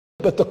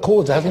But the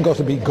cause hasn't got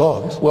to be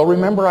God. Well,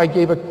 remember I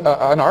gave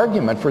an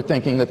argument for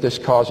thinking that this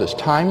cause is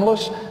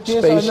timeless,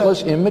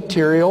 spaceless,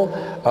 immaterial,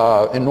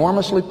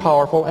 enormously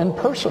powerful, and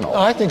personal.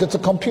 I think it's a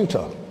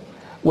computer.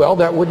 Well,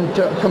 that wouldn't...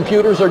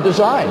 computers are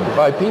designed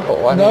by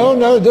people.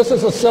 No, this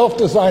is a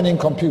self-designing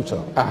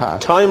computer.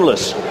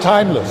 Timeless.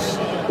 Timeless.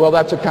 Well,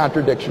 that's a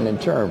contradiction in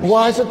terms.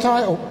 Why is it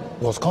timeless?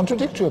 What's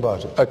contradictory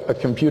about it? A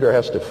computer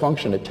has to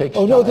function. It takes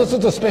time. No, this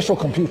is a special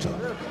computer.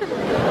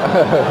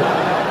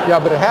 Yeah,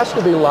 but it has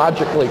to be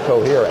logically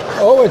coherent.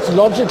 Oh, it's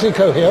logically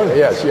coherent.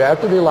 Yes, you have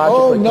to be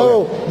logically coherent.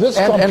 Oh, no, this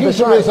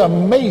computer is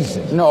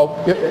amazing. No,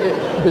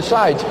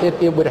 besides,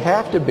 it would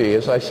have to be,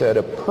 as I said,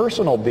 a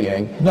personal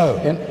being. No.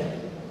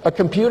 A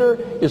computer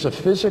is a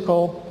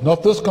physical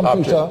Not this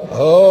computer. object.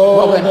 Oh,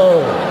 well, then,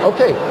 no.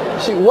 Okay,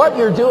 see, what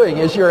you're doing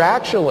is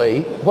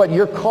what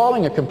you're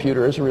calling a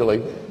computer is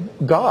really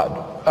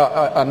God.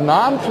 A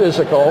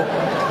non-physical,